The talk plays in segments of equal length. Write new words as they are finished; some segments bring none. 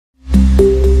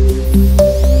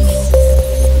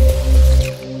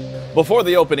Before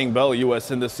the opening bell,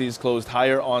 U.S. indices closed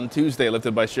higher on Tuesday,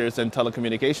 lifted by shares in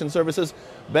telecommunication services,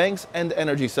 banks, and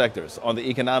energy sectors. On the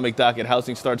economic docket,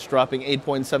 housing starts dropping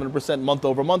 8.7% month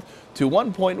over month to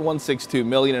 1.162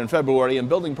 million in February, and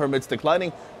building permits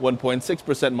declining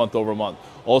 1.6% month over month.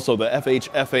 Also, the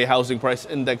FHFA housing price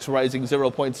index rising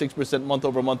 0.6% month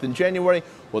over month in January,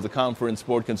 while the Conference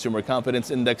Board Consumer Confidence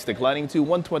Index declining to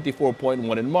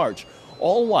 124.1 in March.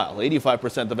 All while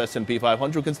 85% of S&P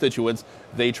 500 constituents,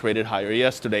 they traded higher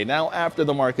yesterday. Now, after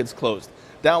the markets closed,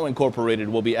 Dow Incorporated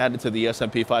will be added to the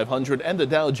S&P 500 and the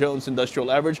Dow Jones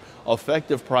Industrial Average,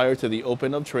 effective prior to the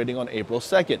open of trading on April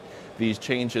 2nd. These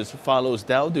changes follows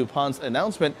Dow DuPont's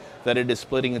announcement that it is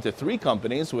splitting into 3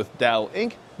 companies, with Dow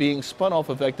Inc. being spun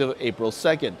off effective April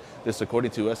 2nd. This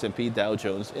according to S&P Dow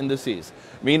Jones indices.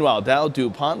 Meanwhile, Dow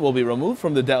DuPont will be removed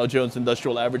from the Dow Jones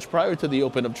Industrial Average prior to the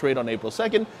open of trade on April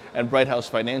 2nd, and Bright House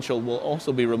Financial will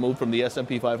also be removed from the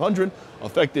S&P 500,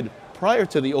 affected prior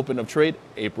to the open of trade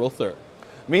April 3rd.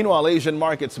 Meanwhile, Asian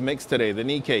markets mixed today. The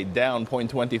Nikkei down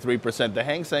 0.23%, the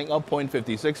Hang Seng up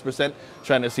 0.56%,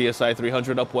 China CSI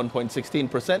 300 up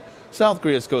 1.16%, South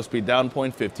Korea's Kospi down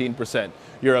 0.15%.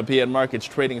 European markets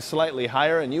trading slightly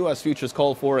higher, and U.S. futures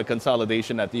call for a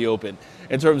consolidation at the open.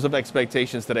 In terms of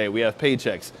expectations today, we have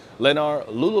Paychex, Lennar,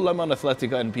 Lululemon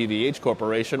Athletica, and PVH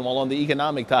Corporation, while on the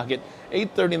economic docket,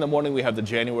 8:30 in the morning, we have the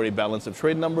January balance of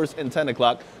trade numbers, and 10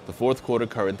 o'clock, the fourth quarter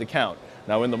current account.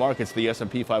 Now in the markets, the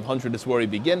S&P 500 is where we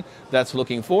begin. That's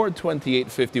looking for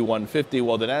 2851.50,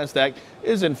 while the Nasdaq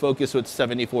is in focus with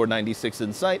 74.96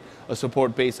 in sight. A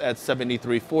support base at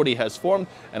 73.40 has formed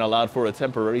and allowed for a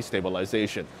temporary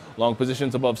stabilization. Long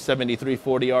positions above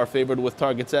 73.40 are favored, with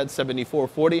targets at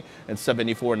 74.40 and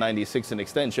 74.96 in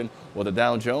extension, while the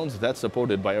Dow Jones, that's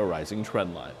supported by a rising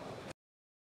trend line.